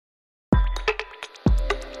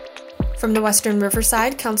From the Western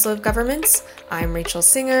Riverside Council of Governments, I'm Rachel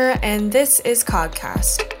Singer, and this is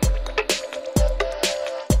COGcast.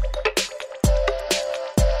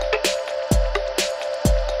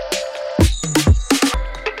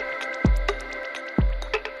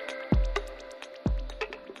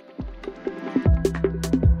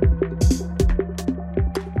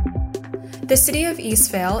 The city of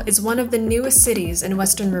Eastvale is one of the newest cities in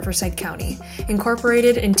Western Riverside County,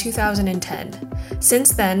 incorporated in 2010.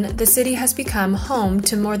 Since then, the city has become home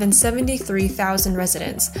to more than 73,000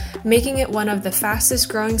 residents, making it one of the fastest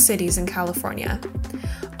growing cities in California.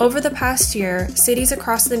 Over the past year, cities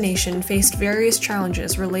across the nation faced various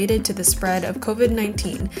challenges related to the spread of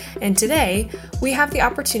COVID-19, and today, we have the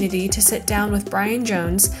opportunity to sit down with Brian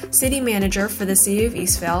Jones, City Manager for the City of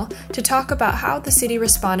Eastvale, to talk about how the city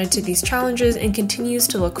responded to these challenges and continues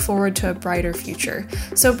to look forward to a brighter future.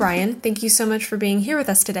 So Brian, thank you so much for being here with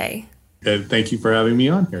us today. Thank you for having me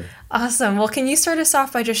on here. Awesome. Well, can you start us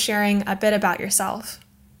off by just sharing a bit about yourself?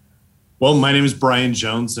 Well, my name is Brian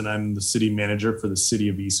Jones, and I'm the city manager for the city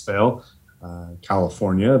of Eastvale,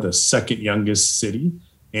 California, the second youngest city.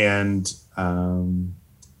 And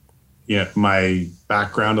my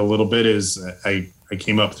background a little bit is I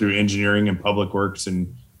came up through engineering and public works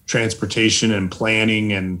and transportation and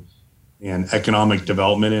planning and economic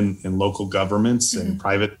development in local governments and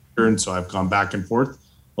private sector. And so I've gone back and forth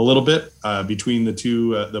a little bit between the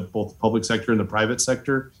two, both the public sector and the private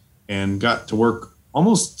sector, and got to work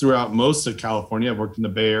almost throughout most of California. I've worked in the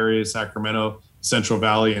Bay Area, Sacramento, Central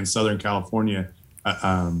Valley, and Southern California.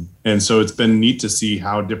 And so it's been neat to see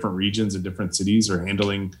how different regions and different cities are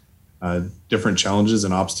handling different challenges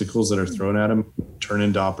and obstacles that are thrown at them, turn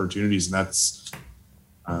into opportunities. And that's,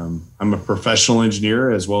 I'm a professional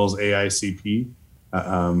engineer as well as AICP,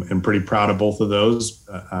 and pretty proud of both of those,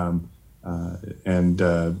 and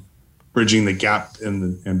bridging the gap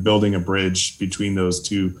and building a bridge between those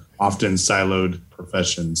two often siloed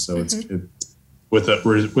professions. So it's with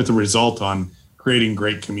a result on creating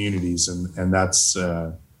great communities, and that's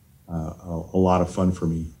a lot of fun for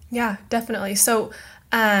me. Yeah, definitely. So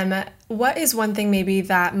what is one thing maybe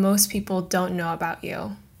that most people don't know about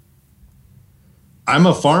you? I'm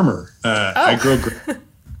a farmer. I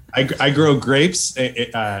grow grapes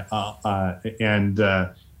and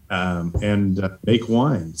make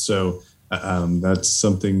wine. So that's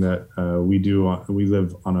something that we do. We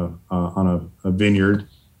live on a vineyard,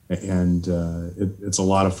 and it's a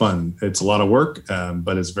lot of fun. It's a lot of work,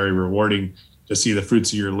 but it's very rewarding to see the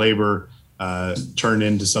fruits of your labor turn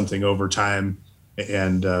into something over time,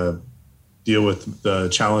 and deal with the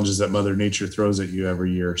challenges that Mother Nature throws at you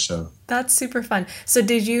every year. So that's super fun. So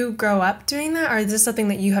did you grow up doing that, or is this something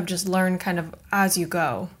that you have just learned kind of as you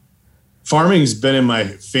go? Farming's been in my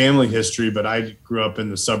family history, but I grew up in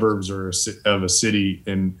the suburbs of a city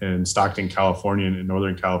in Stockton, California, in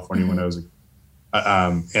Northern California when I was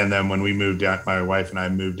and then when we moved down, my wife and I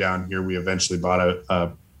moved down here, we eventually bought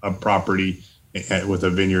a property with a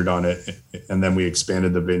vineyard on it, and then we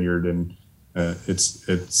expanded the vineyard, and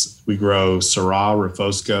we grow Syrah,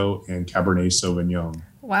 Refosco, and Cabernet Sauvignon.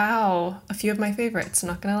 Wow, a few of my favorites,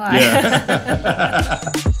 not gonna lie.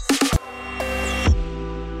 Yeah.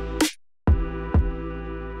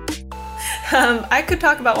 I could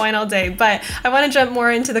talk about wine all day, but I want to jump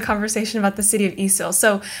more into the conversation about the city of Eastvale.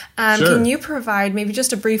 So Sure. Can you provide maybe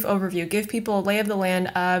just a brief overview, give people a lay of the land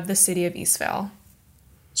of the city of Eastvale?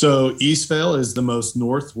 So Eastvale is the most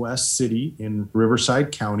northwest city in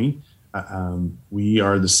Riverside County. We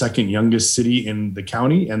are the second youngest city in the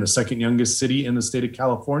county and the second youngest city in the state of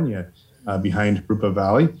California, behind Rupa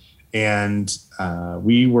Valley. And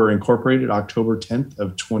we were incorporated October 10th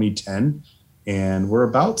of 2010. And we're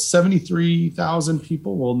about 73,000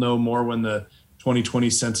 people. We'll know more when the 2020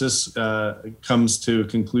 census comes to a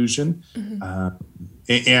conclusion.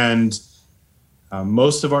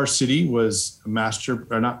 Most of our city was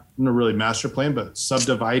not really master plan, but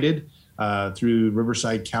subdivided through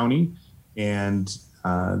Riverside County. And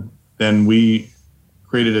then we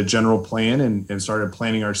created a general plan and started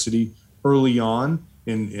planning our city early on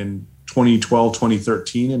in 2012,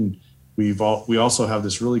 2013. And we also have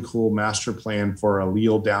this really cool master plan for a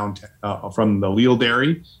Leal downtown, from the Leal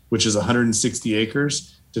Dairy, which is 160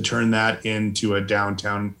 acres, to turn that into a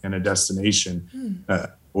downtown and a destination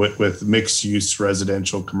with mixed use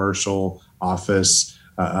residential, commercial, office,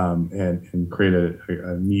 and create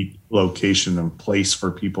a neat location and place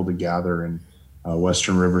for people to gather in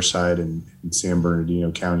Western Riverside and San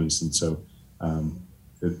Bernardino counties. And so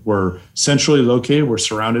we're centrally located. We're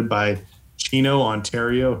surrounded by Chino,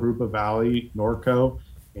 Ontario, Rupa Valley, Norco,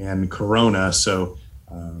 and Corona. So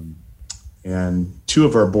and two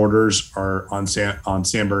of our borders are on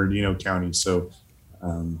San Bernardino County. So,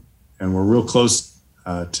 and we're real close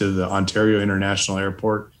to the Ontario International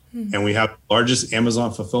Airport, and we have the largest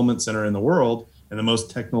Amazon fulfillment center in the world and the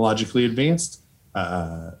most technologically advanced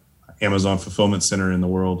Amazon fulfillment center in the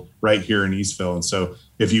world right here in Eastville. And so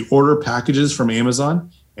if you order packages from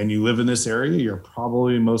Amazon and you live in this area, you're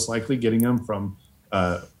probably most likely getting them from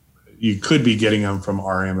you could be getting them from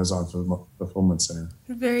our Amazon fulfillment center.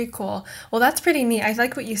 Very cool. Well, that's pretty neat. I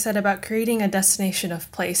like what you said about creating a destination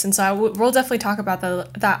of place. And so we'll definitely talk about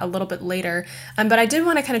that a little bit later. But I did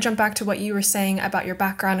want to kind of jump back to what you were saying about your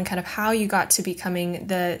background and kind of how you got to becoming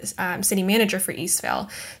the city manager for Eastvale.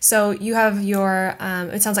 So you have your,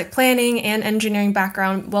 it sounds like planning and engineering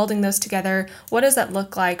background, welding those together. What does that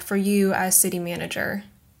look like for you as city manager?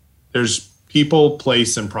 There's people,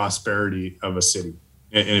 place, and prosperity of a city.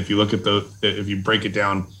 And if you look at if you break it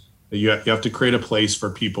down, you have to create a place for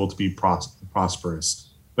people to be prosperous.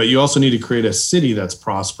 But you also need to create a city that's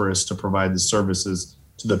prosperous to provide the services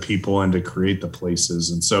to the people and to create the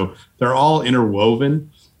places. And so they're all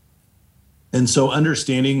interwoven. And so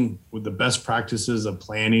understanding with the best practices of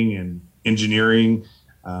planning and engineering,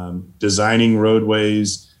 designing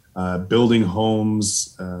roadways, building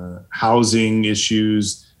homes, housing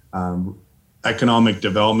issues, economic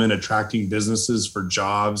development, attracting businesses for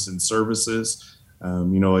jobs and services.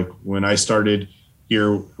 Like when I started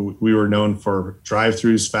here, we were known for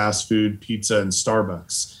drive-throughs, fast food, pizza, and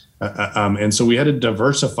Starbucks. And so we had to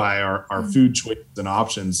diversify our food choices and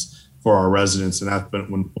options for our residents. And that's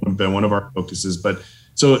been one of our focuses. But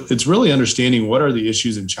so it's really understanding what are the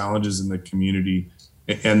issues and challenges in the community,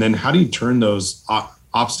 and then how do you turn those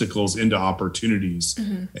obstacles into opportunities?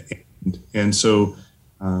 And so,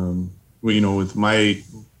 with my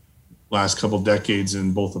last couple of decades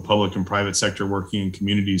in both the public and private sector working in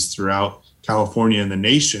communities throughout California and the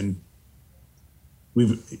nation,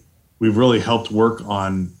 we've really helped work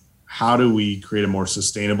on how do we create a more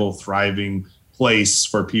sustainable, thriving place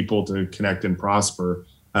for people to connect and prosper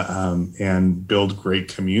and build great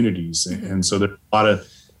communities. And so there's a lot of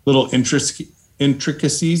little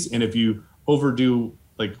intricacies. And if you overdo,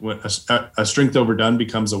 like when a strength overdone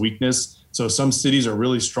becomes a weakness. So some cities are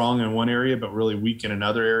really strong in one area, but really weak in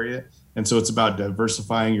another area. And so it's about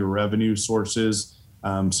diversifying your revenue sources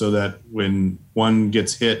so that when one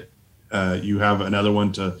gets hit, you have another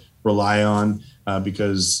one to rely on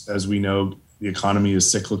because, as we know, the economy is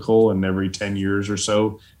cyclical, and every 10 years or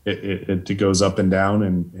so, it goes up and down.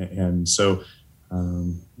 And so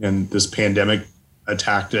this pandemic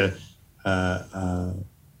attacked a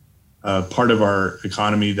part of our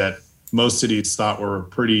economy that most cities thought were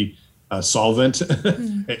pretty solvent,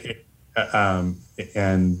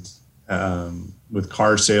 and with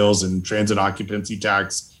car sales and transit occupancy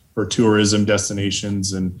tax for tourism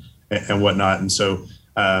destinations and whatnot. And so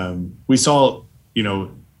we saw,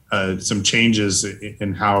 some changes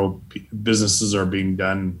in how businesses are being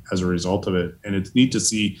done as a result of it. And it's neat to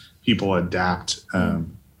see people adapt.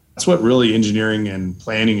 That's what really engineering and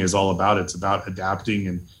planning is all about. It's about adapting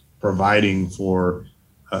and providing for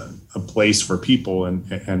a place for people,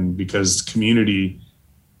 and because community,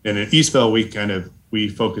 and in Eastvale we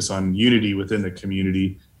focus on unity within the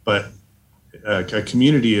community, but a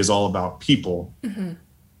community is all about people. And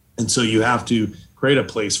so you have to create a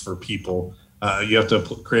place for people. You have to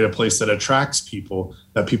create a place that attracts people,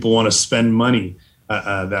 that people want to spend money,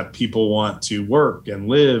 that people want to work and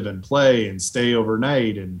live and play and stay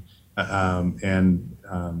overnight, and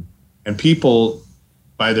people,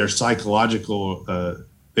 by their psychological,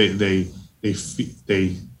 they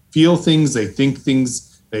feel things, they think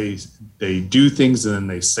things, they do things, and then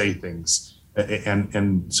they say things.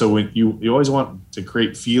 And so when you always want to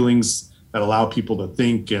create feelings that allow people to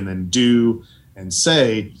think and then do and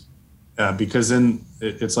say, because then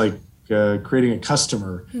it's like creating a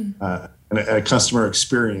customer and a customer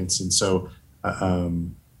experience. And so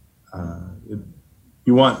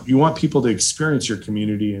you want people to experience your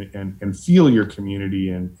community and feel your community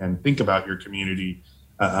and think about your community.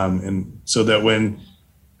 And so that when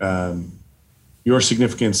your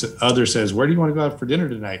significant other says, "Where do you want to go out for dinner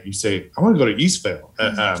tonight?" You say, "I want to go to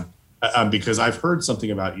Eastvale because I've heard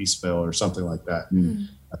something about Eastvale," or something like that. And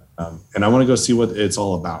I want to go see what it's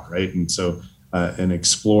all about. Right. And so, and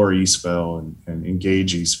explore Eastvale and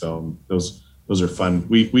engage Eastvale. Those are fun.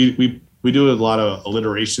 We do a lot of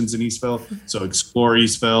alliterations in Eastvale. So explore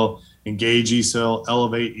Eastvale, engage Eastvale,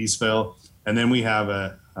 elevate Eastvale. And then we have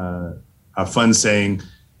a fun saying,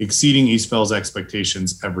 exceeding Eastvale's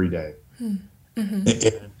expectations every day. And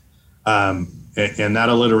that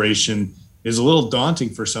alliteration is a little daunting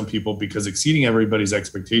for some people, because exceeding everybody's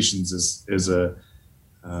expectations is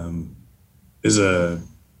is a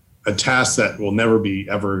task that will never be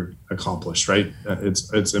ever accomplished, right?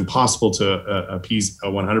 It's impossible to appease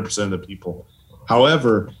 100% of the people.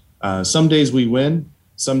 However, some days we win,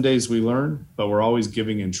 some days we learn, but we're always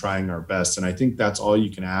giving and trying our best. And I think that's all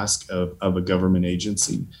you can ask of a government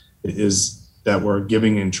agency, is that we're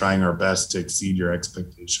giving and trying our best to exceed your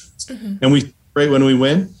expectations. Mm-hmm. And we celebrate when we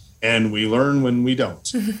win, and we learn when we don't,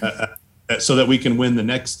 so that we can win the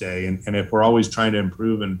next day. And if we're always trying to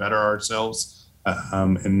improve and better ourselves,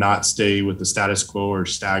 and not stay with the status quo or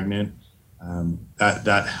stagnant,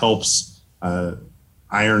 that helps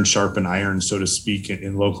iron sharpen iron, so to speak,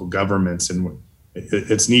 in local governments. And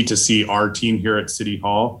it's neat to see our team here at City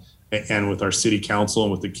Hall and with our city council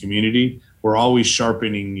and with the community. We're always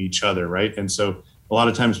sharpening each other, right? And so a lot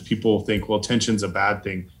of times people think, well, tension's a bad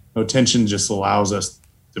thing. No, tension just allows us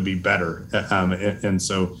to be better. And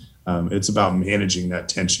so it's about managing that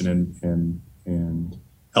tension and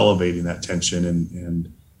elevating that tension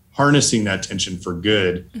and harnessing that tension for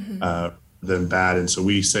good, than bad. And so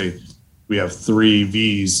we say we have 3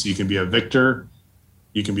 V's. You can be a victor,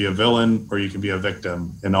 you can be a villain, or you can be a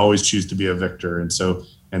victim, and always choose to be a victor. And so,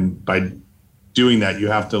 and by doing that, you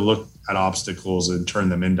have to look at obstacles and turn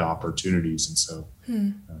them into opportunities. And so,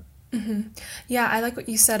 yeah, I like what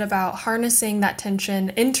you said about harnessing that tension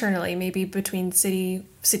internally, maybe between city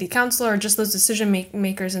council or just those decision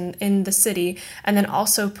makers in the city, and then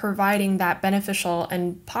also providing that beneficial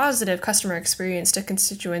and positive customer experience to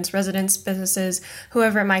constituents, residents, businesses,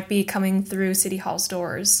 whoever it might be coming through City Hall's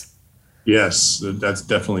doors. Yes, that's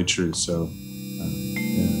definitely true. So,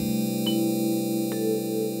 yeah.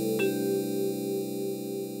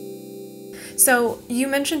 So you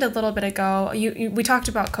mentioned a little bit ago, we talked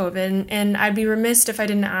about COVID, and I'd be remiss if I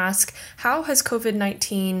didn't ask, how has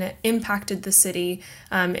COVID-19 impacted the city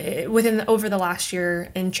over the last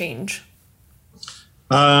year and change?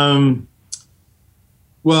 Well,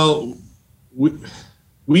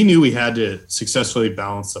 we knew we had to successfully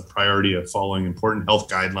balance the priority of following important health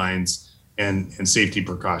guidelines and safety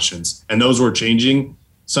precautions. And those were changing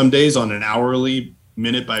some days on an hourly,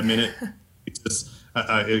 minute by minute basis.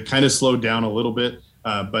 It kind of slowed down a little bit,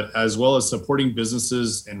 but as well as supporting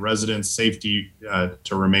businesses and residents' safety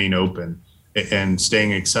to remain open and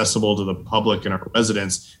staying accessible to the public and our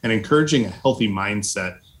residents, and encouraging a healthy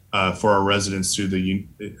mindset for our residents through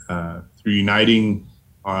uniting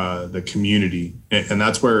the community. And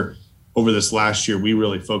that's where over this last year, we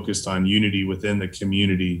really focused on unity within the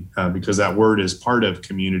community, because that word is part of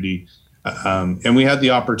community. And we had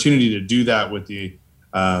the opportunity to do that with the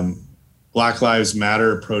Black Lives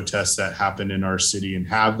Matter protests that happened in our city, and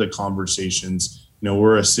have the conversations. You know,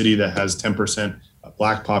 we're a city that has 10%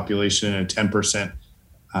 Black population and 10%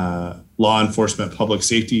 law enforcement, public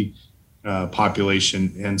safety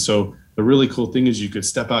population. And so the really cool thing is you could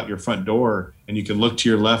step out your front door and you could look to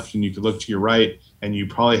your left and you could look to your right, and you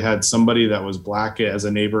probably had somebody that was Black as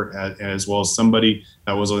a neighbor, as well as somebody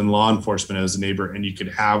that was in law enforcement as a neighbor. And you could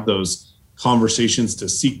have those conversations to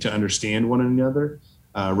seek to understand one another,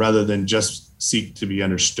 rather than just seek to be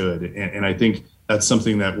understood. And I think that's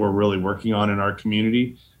something that we're really working on in our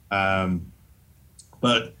community.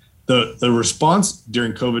 But the response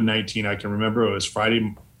during COVID-19, I can remember it was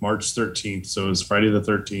Friday, March 13th. So it was Friday the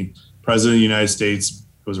 13th, President of the United States,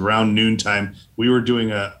 it was around noontime. We were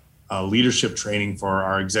doing a leadership training for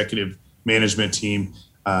our executive management team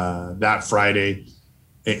that Friday,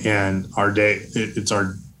 and it's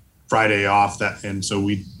our Friday off. And so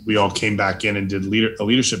we all came back in and did a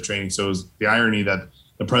leadership training. So it was the irony that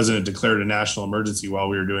the president declared a national emergency while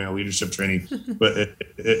we were doing a leadership training, but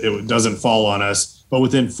it doesn't fall on us. But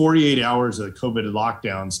within 48 hours of the COVID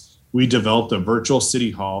lockdowns, we developed a virtual City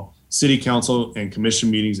Hall. City council and commission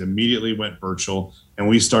meetings immediately went virtual, and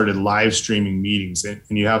we started live streaming meetings. And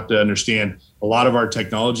you have to understand, a lot of our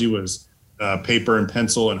technology was paper and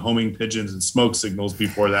pencil and homing pigeons and smoke signals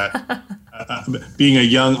before that. Being a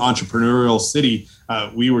young entrepreneurial city,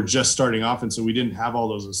 we were just starting off, and so we didn't have all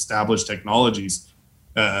those established technologies.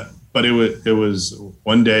 But it was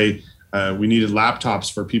one day we needed laptops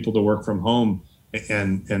for people to work from home,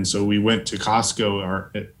 and so we went to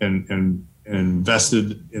Costco and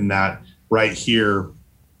invested in that right here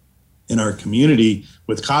in our community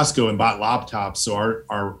with Costco, and bought laptops. So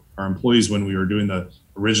our employees, when we were doing the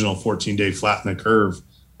original 14-day flatten the curve,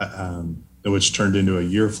 which turned into a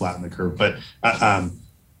year flatten the curve. But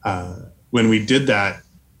when we did that,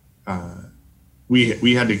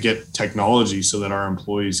 we had to get technology so that our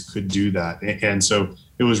employees could do that. And so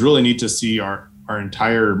it was really neat to see our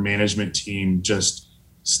entire management team just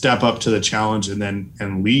step up to the challenge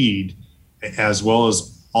and lead, as well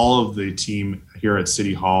as all of the team here at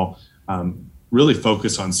City Hall, really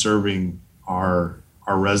focus on serving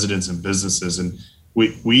our residents and businesses. And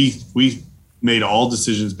we made all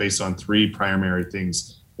decisions based on three primary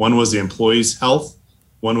things. One was the employees' health,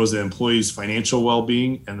 one was the employees' financial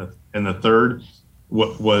well-being, and the third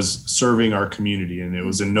was serving our community. And it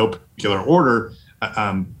was in no particular order,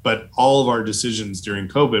 but all of our decisions during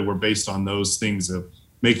COVID were based on those things of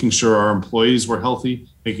making sure our employees were healthy,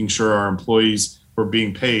 making sure our employees were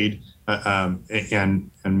being paid,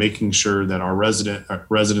 and making sure that our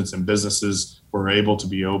residents and businesses were able to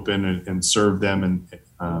be open and serve them.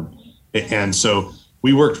 And so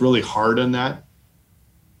we worked really hard on that.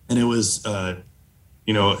 And it was,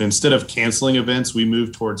 instead of canceling events, we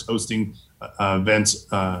moved towards hosting events,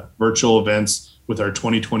 virtual events with our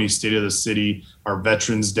 2020 State of the City, our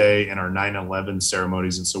Veterans Day, and our 9/11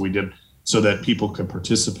 ceremonies. And so we did so that people could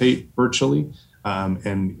participate virtually,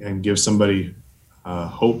 and give somebody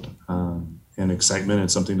hope and excitement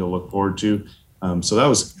and something to look forward to. So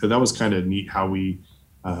that was kind of neat how we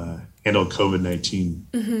handled COVID-19.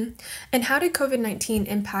 Mm-hmm. And how did COVID-19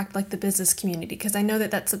 impact the business community? Because I know that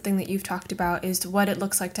that's something that you've talked about, is what it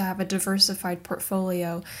looks like to have a diversified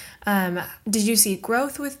portfolio. Did you see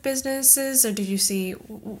growth with businesses, or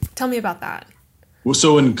tell me about that. Well,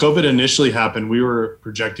 so when COVID initially happened, we were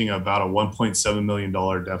projecting about a $1.7 million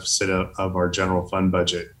deficit of our general fund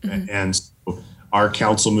budget. Mm-hmm. And so our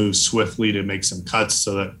council moved swiftly to make some cuts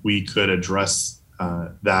so that we could address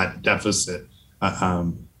that deficit.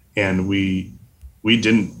 And we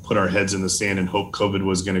didn't put our heads in the sand and hope COVID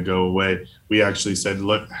was going to go away. We actually said,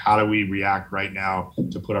 look, how do we react right now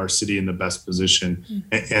to put our city in the best position?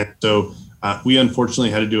 Mm-hmm. And so we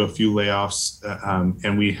unfortunately had to do a few layoffs,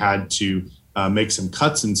 and we had to make some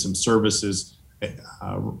cuts in some services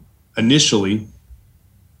initially.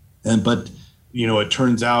 But it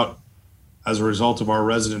turns out, as a result of our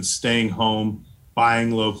residents staying home,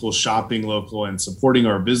 buying local, shopping local, and supporting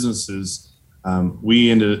our businesses, we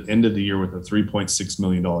ended the year with a $3.6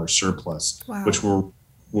 million surplus. Wow.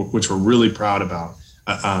 which we're really proud about.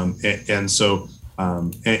 And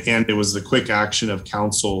it was the quick action of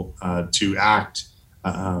council to act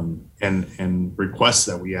and request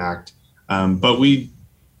that we act. But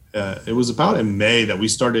it was about in May that we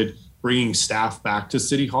started bringing staff back to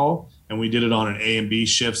City Hall, and we did it on an A and B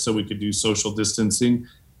shift so we could do social distancing.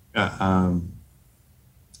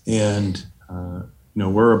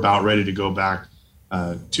 We're about ready to go back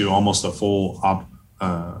to almost a full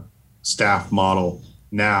staff model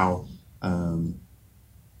now.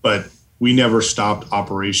 But we never stopped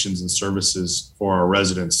operations and services for our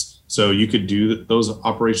residents. So you could do those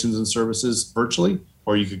operations and services virtually,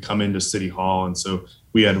 or you could come into City Hall. And so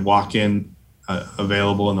we had walk-in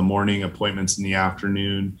available in the morning, appointments in the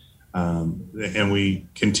afternoon, and we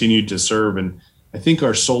continued to serve. And I think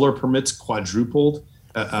our solar permits quadrupled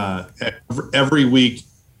every week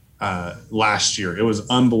last year. It was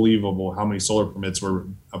unbelievable how many solar permits were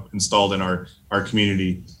installed in our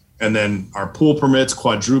community. And then our pool permits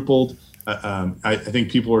quadrupled. I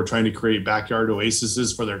think people were trying to create backyard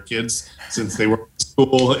oases for their kids since they were in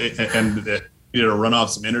school and needed to run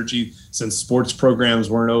off some energy since sports programs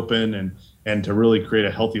weren't open, and to really create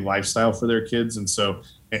a healthy lifestyle for their kids. And so,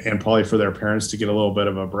 and probably for their parents to get a little bit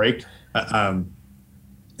of a break. And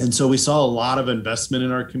so we saw a lot of investment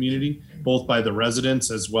in our community, both by the residents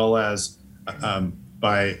as well as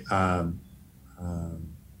by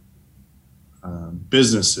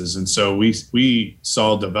businesses. And so we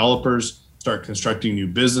saw developers start constructing new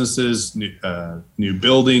businesses, new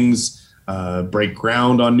buildings, break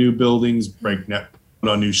ground on new buildings, break net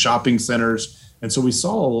on new shopping centers. And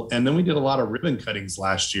so and then we did a lot of ribbon cuttings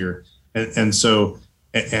last year. And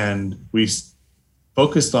we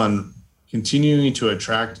focused on continuing to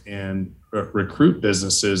attract and recruit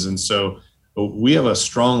businesses. And so we have a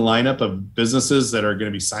strong lineup of businesses that are going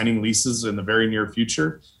to be signing leases in the very near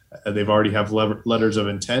future. They've already have letters of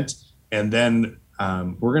intent. And then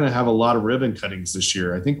we're going to have a lot of ribbon cuttings this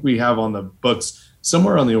year. I think we have on the books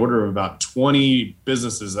somewhere on the order of about 20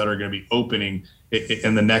 businesses that are going to be opening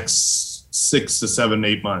in the next 6 to 7,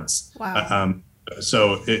 8 months. Wow.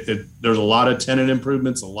 So there's a lot of tenant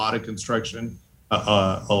improvements, a lot of construction,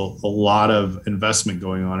 a lot of investment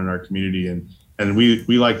going on in our community. And we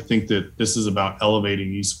like to think that this is about elevating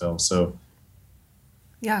Eastvale. So.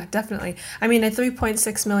 Yeah, definitely. I mean, a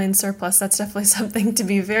 3.6 million surplus, that's definitely something to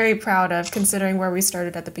be very proud of, considering where we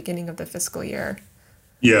started at the beginning of the fiscal year.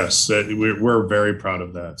 Yes, we're very proud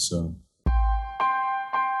of that. So.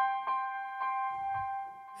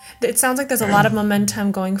 It sounds like there's a lot of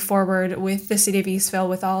momentum going forward with the city of Eastvale,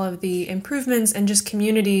 with all of the improvements and just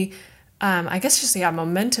community,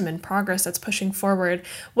 momentum and progress that's pushing forward.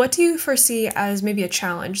 What do you foresee as maybe a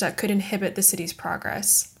challenge that could inhibit the city's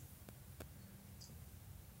progress?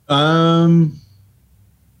 Um,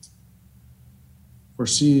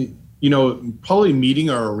 foresee, probably meeting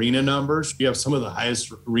our arena numbers. We have some of the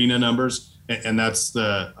highest arena numbers, and that's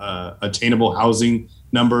the attainable housing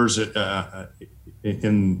numbers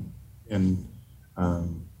in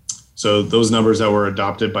so those numbers that were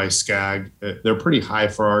adopted by SCAG, they're pretty high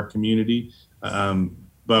for our community.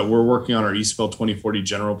 But we're working on our Eastville 2040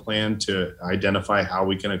 general plan to identify how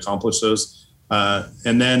we can accomplish those.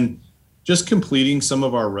 And then just completing some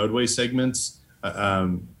of our roadway segments.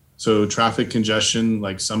 So traffic congestion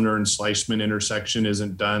like Sumner and Schleichman intersection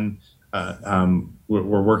isn't done.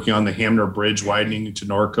 We're working on the Hamner Bridge widening to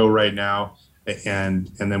Norco right now. And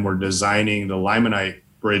then we're designing the Limonite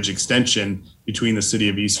Bridge extension between the city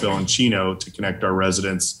of Eastville and Chino to connect our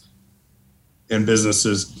residents and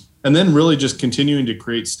businesses. And then really just continuing to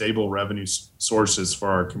create stable revenue sources for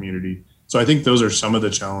our community. So I think those are some of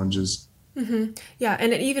the challenges. Mm-hmm. Yeah,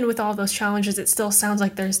 and even with all those challenges, it still sounds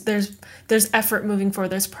like there's effort moving forward.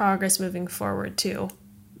 There's progress moving forward too.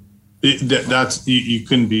 You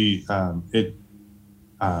couldn't be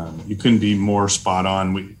you couldn't be more spot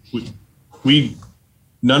on. We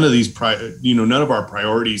none of these none of our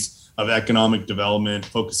priorities of economic development,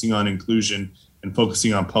 focusing on inclusion and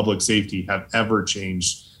focusing on public safety have ever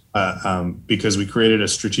changed. Because we created a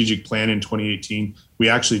strategic plan in 2018. We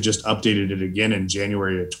actually just updated it again in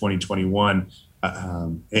January of 2021.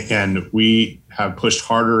 And we have pushed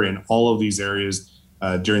harder in all of these areas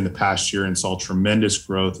during the past year and saw tremendous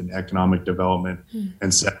growth in economic development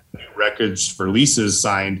and set new records for leases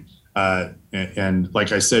signed. And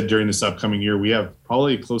like I said, during this upcoming year, we have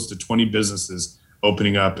probably close to 20 businesses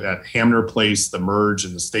opening up at Hamner Place, the Merge,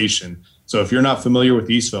 and the Station. So if you're not familiar with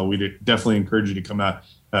Eastville, we definitely encourage you to come out.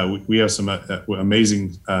 We have some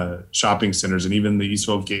amazing shopping centers, and even the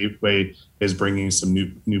Eastville Gateway is bringing some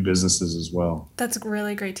new businesses as well. That's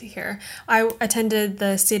really great to hear. I attended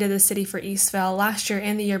the State of the City for Eastville last year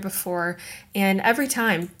and the year before, and every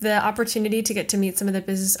time the opportunity to get to meet some of the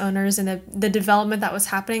business owners and the development that was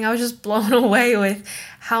happening, I was just blown away with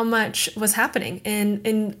how much was happening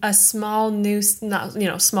in a small new,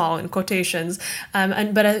 not small in quotations,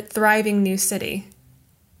 but a thriving new city.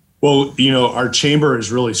 Well, our chamber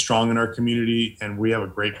is really strong in our community, and we have a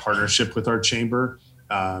great partnership with our chamber.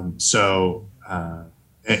 And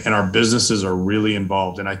our businesses are really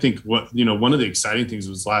involved. And I think one of the exciting things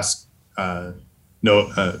was when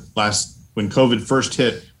COVID first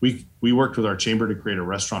hit, we worked with our chamber to create a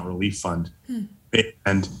restaurant relief fund,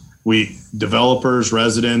 and developers,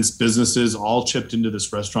 residents, businesses all chipped into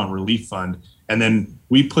this restaurant relief fund, and then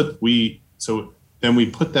we put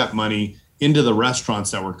that money into the restaurants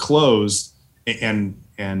that were closed, and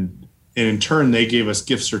in turn they gave us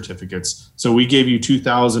gift certificates. So we gave you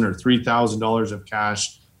 $2,000 or $3,000 of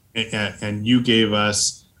cash, and you gave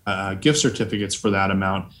us gift certificates for that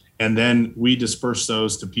amount, and then we dispersed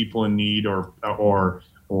those to people in need or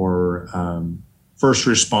first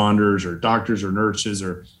responders or doctors or nurses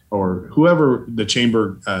or whoever the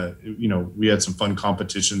chamber. We had some fun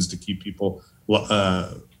competitions to keep people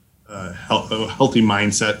healthy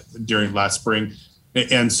mindset during last spring.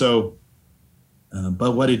 And so,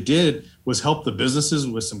 but what it did was help the businesses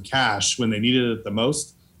with some cash when they needed it the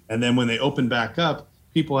most. And then when they opened back up,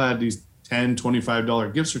 people had these $10,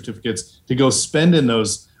 $25 gift certificates to go spend in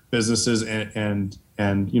those businesses. And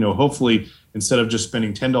hopefully instead of just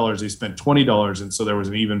spending $10, they spent $20. And so there was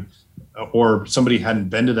or somebody hadn't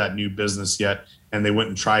been to that new business yet, and they went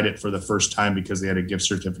and tried it for the first time because they had a gift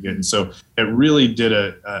certificate. And so it really did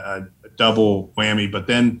a double whammy. But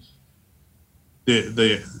then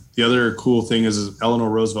the other cool thing is Eleanor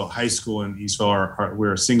Roosevelt High School in Eastville,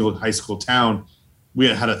 we're a single high school town. We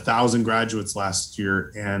had 1,000 graduates last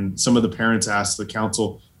year, and some of the parents asked the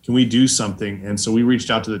council, can we do something? And so we reached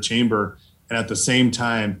out to the chamber, and at the same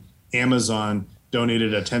time, Amazon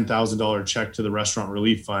donated a $10,000 check to the Restaurant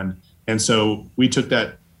Relief Fund. And so we took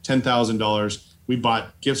that $10,000, we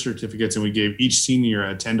bought gift certificates, and we gave each senior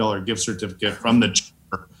a $10 gift certificate from the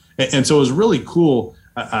chamber. And so it was really cool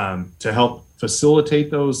to help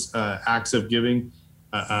facilitate those acts of giving.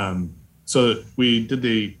 So we did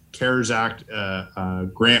the CARES Act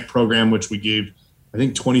grant program, which we gave, I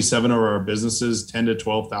think, 27 of our businesses $10,000 to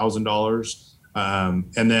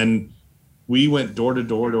 $12,000. And then we went door to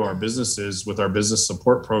door to our businesses with our business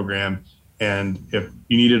support program. And if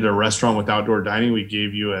you needed a restaurant with outdoor dining, we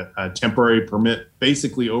gave you a temporary permit,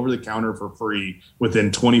 basically over the counter for free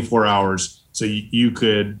within 24 hours. So you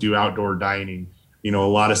could do outdoor dining. A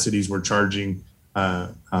lot of cities were charging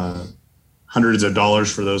hundreds of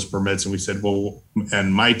dollars for those permits. And we said, well,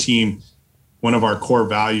 and my team, one of our core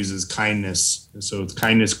values is kindness. So it's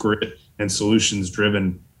kindness, grit, and solutions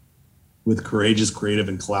driven. with courageous, creative,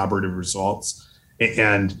 and collaborative results.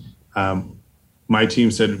 And my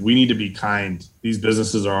team said, we need to be kind. These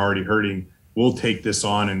businesses are already hurting. We'll take this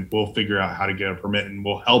on and we'll figure out how to get a permit, and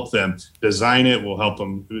we'll help them design it. We'll help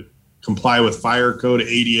them comply with fire code,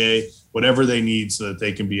 ADA, whatever they need so that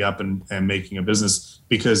they can be up and making a business.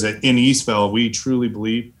 Because in Eastvale, we truly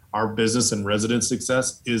believe our business and resident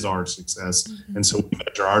success is our success. Mm-hmm. And so we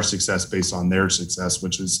measure our success based on their success,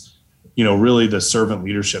 which is, really the servant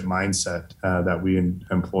leadership mindset that we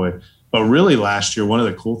employ. But really last year, one of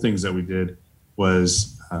the cool things that we did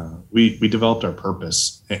was we developed our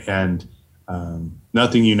purpose, and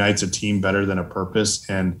nothing unites a team better than a purpose.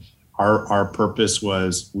 And our purpose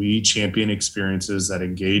was, we champion experiences that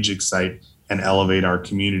engage, excite, and elevate our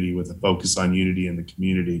community with a focus on unity in the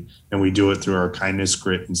community. And we do it through our kindness,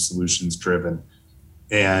 grit, and solutions driven.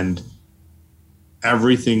 And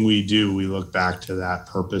everything we do, we look back to that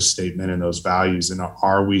purpose statement and those values. And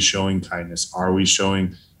are we showing kindness? Are we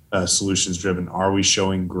showing solutions driven? Are we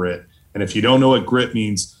showing grit? And if you don't know what grit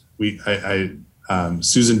means,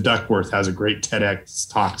 Susan Duckworth has a great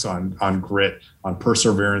TEDx talks on grit, on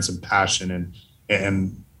perseverance and passion,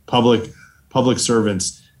 and public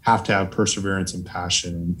servants have to have perseverance and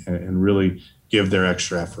passion and really give their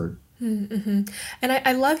extra effort. Mm-hmm. And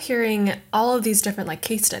I love hearing all of these different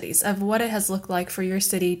case studies of what it has looked like for your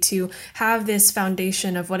city to have this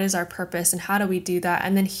foundation of what is our purpose and how do we do that,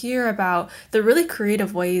 and then hear about the really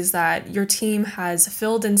creative ways that your team has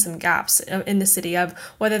filled in some gaps in the city, of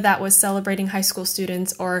whether that was celebrating high school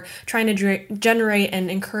students or trying to generate and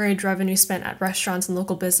encourage revenue spent at restaurants and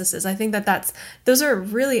local businesses. I think those are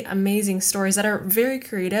really amazing stories that are very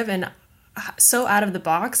creative and so out of the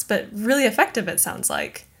box, but really effective, it sounds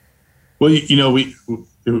like. Well, we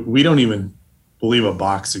don't even believe a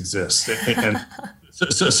box exists, and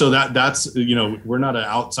so that's we're not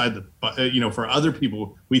outside the for other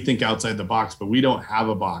people we think outside the box, but we don't have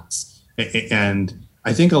a box. And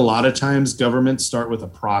I think a lot of times governments start with a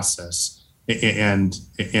process, and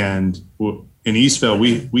in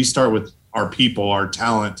Eastvale we start with our people, our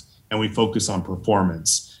talent, and we focus on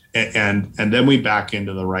performance, and then we back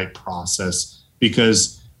into the right process,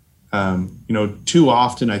 because too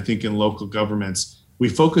often, I think in local governments, we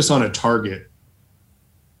focus on a target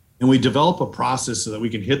and we develop a process so that we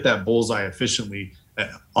can hit that bullseye efficiently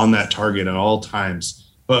on that target at all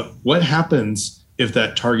times. But what happens if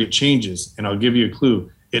that target changes? And I'll give you a clue.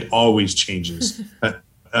 It always changes.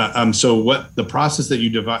 So what the process that you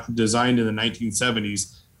designed in the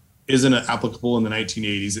 1970s isn't applicable in the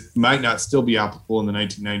 1980s. It might not still be applicable in the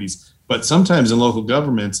 1990s. But sometimes in local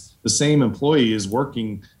governments, the same employee is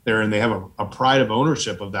working there and they have a pride of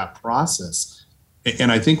ownership of that process.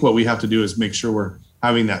 And I think what we have to do is make sure we're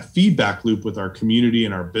having that feedback loop with our community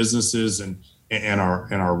and our businesses and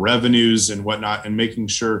our revenues and whatnot, and making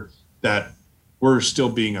sure that we're still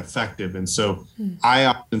being effective. And so I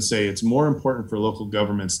often say it's more important for local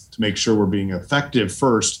governments to make sure we're being effective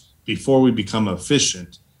first before we become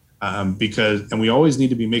efficient, and we always need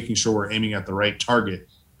to be making sure we're aiming at the right target.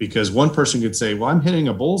 Because one person could say, well, I'm hitting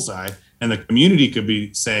a bullseye, and the community could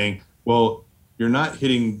be saying, well, you're not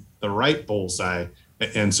hitting the right bullseye.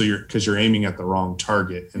 And so because you're aiming at the wrong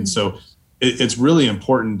target. And so it's really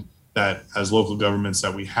important that as local governments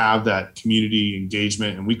that we have that community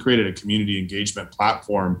engagement, and we created a community engagement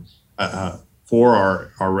platform for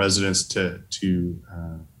our residents to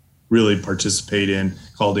really participate in,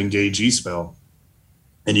 called Engage Eastvale.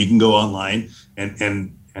 And you can go online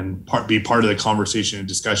and be part of the conversation and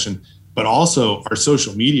discussion. But also our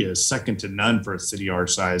social media is second to none for a city our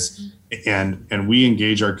size. And we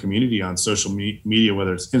engage our community on social media,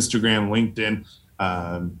 whether it's Instagram, LinkedIn,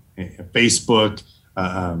 Facebook,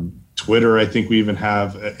 Twitter, I think we even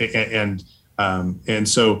have.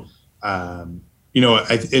 So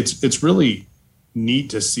it's really neat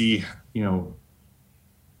to see,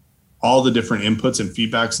 all the different inputs and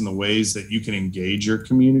feedbacks and the ways that you can engage your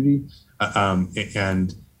community.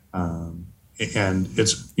 And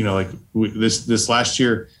it's, this last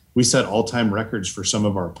year, we set all-time records for some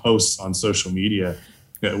of our posts on social media.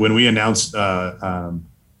 When we announced, what's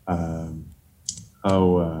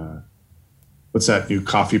that new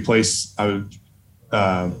coffee place?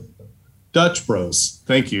 Dutch Bros.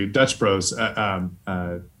 Thank you, Dutch Bros.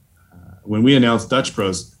 When we announced Dutch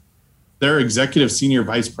Bros, their executive senior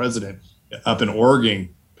vice president up in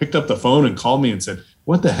Oregon picked up the phone and called me and said,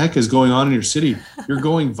 what the heck is going on in your city? You're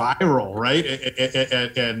going viral, right?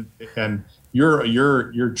 And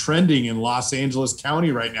you're trending in Los Angeles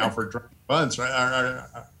County right now for dry buns, right?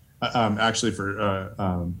 Actually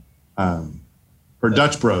for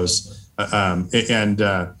Dutch Bros. And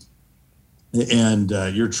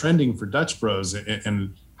you're trending for Dutch Bros.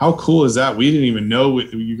 And how cool is that? We didn't even know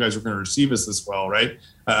you guys were going to receive us this well, right?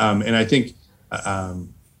 And I think,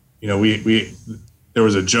 there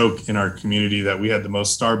was a joke in our community that we had the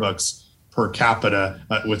most Starbucks per capita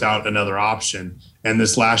without another option. And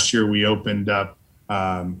this last year we opened up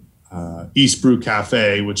East Brew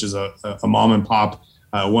Cafe, which is a mom and pop,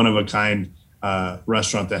 one of a kind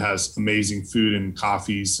restaurant that has amazing food and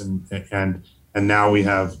coffees, and now we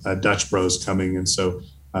have Dutch Bros coming, and so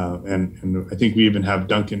and I think we even have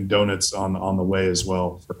Dunkin' Donuts on the way as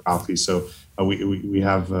well for coffee. So we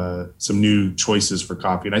have some new choices for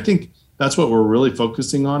coffee, and I think that's what we're really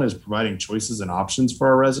focusing on, is providing choices and options for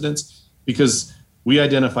our residents, because we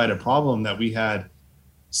identified a problem that we had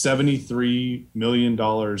 $73 million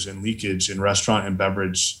in leakage in restaurant and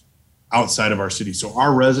beverage outside of our city. So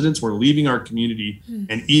our residents were leaving our community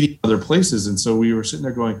and eating other places. And so we were sitting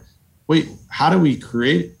there going, wait, how do we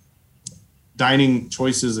create dining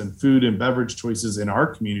choices and food and beverage choices in our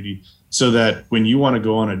community so that when you want to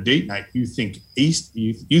go on a date night, you think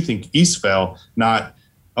Eastvale, not,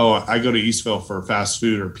 oh, I go to Eastvale for fast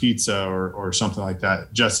food or pizza or something like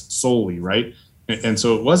that, just solely, right? And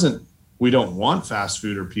so it wasn't, we don't want fast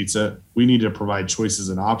food or pizza. We need to provide choices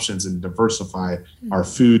and options and diversify our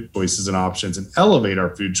food choices and options and elevate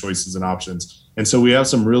our food choices and options. And so we have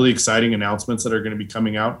some really exciting announcements that are going to be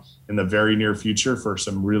coming out in the very near future for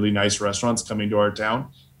some really nice restaurants coming to our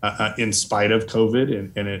town in spite of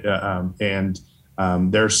COVID.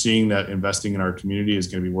 And they're seeing that investing in our community is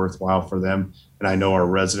going to be worthwhile for them. And I know our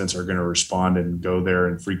residents are going to respond and go there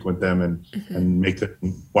and frequent them and make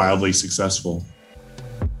them wildly successful.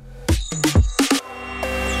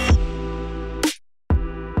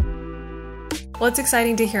 Well, it's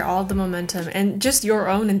exciting to hear all the momentum and just your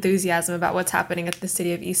own enthusiasm about what's happening at the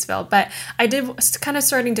city of Eastvale. But I did, kind of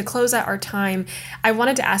starting to close out our time, I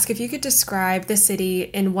wanted to ask if you could describe the city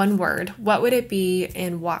in one word. What would it be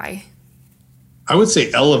and why? I would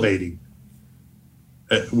say elevating.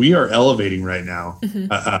 We are elevating right now.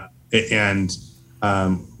 And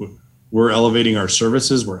we're elevating our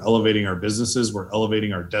services. We're elevating our businesses. We're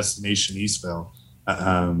elevating our destination, Eastvale.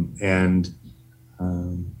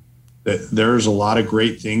 There's a lot of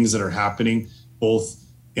great things that are happening, both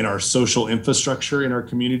in our social infrastructure in our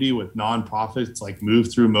community with nonprofits like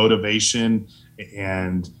Move Through Motivation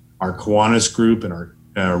and our Kiwanis group and our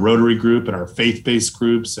Rotary group and our faith-based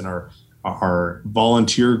groups and our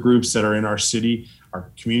volunteer groups that are in our city,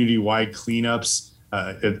 our community-wide cleanups.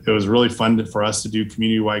 It was really fun for us to do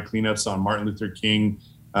community-wide cleanups on Martin Luther King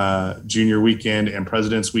Jr. weekend and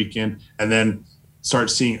President's weekend, and then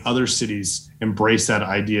start seeing other cities embrace that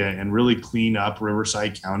idea and really clean up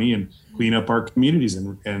Riverside County and clean up our communities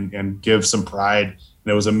and give some pride.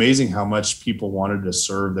 And it was amazing how much people wanted to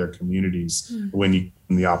serve their communities when you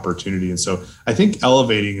the opportunity. And so I think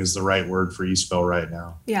elevating is the right word for Eastvale right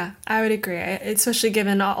now. Yeah, I would agree, especially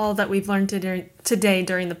given all that we've learned today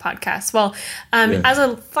during the podcast. Well, as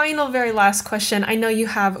a final, very last question, I know you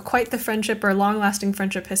have quite the friendship or long-lasting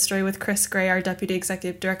friendship history with Chris Gray, our Deputy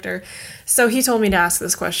Executive Director. So he told me to ask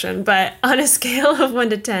this question, but on a scale of 1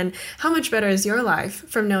 to 10, how much better is your life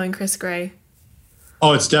from knowing Chris Gray?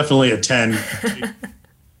 Oh, it's definitely a 10.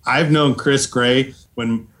 I've known Chris Gray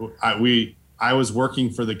when I was working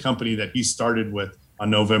for the company that he started with on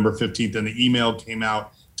November 15th, and the email came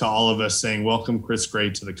out to all of us saying, welcome Chris Gray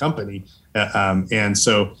to the company. And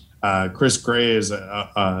so Chris Gray is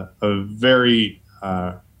a very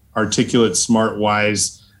articulate, smart,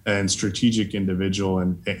 wise, and strategic individual.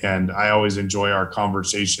 And I always enjoy our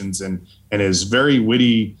conversations and his very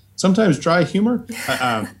witty, sometimes dry humor.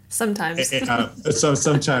 Sometimes.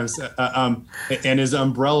 Sometimes. And his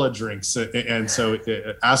umbrella drinks. And so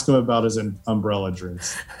ask him about his umbrella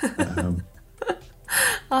drinks.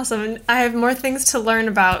 Awesome. I have more things to learn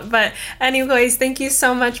about. But anyways, thank you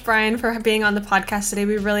so much, Brian, for being on the podcast today.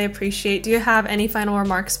 We really appreciate it. Do you have any final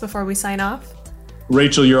remarks before we sign off?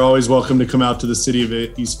 Rachel, you're always welcome to come out to the city of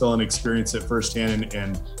Eastvale and experience it firsthand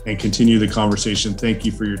and continue the conversation. Thank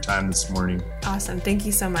you for your time this morning. Awesome. Thank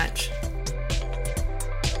you so much.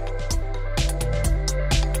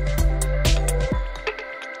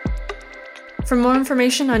 For more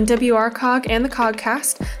information on WRCOG and the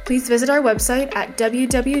COGcast, please visit our website at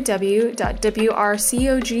www.wrcog.us.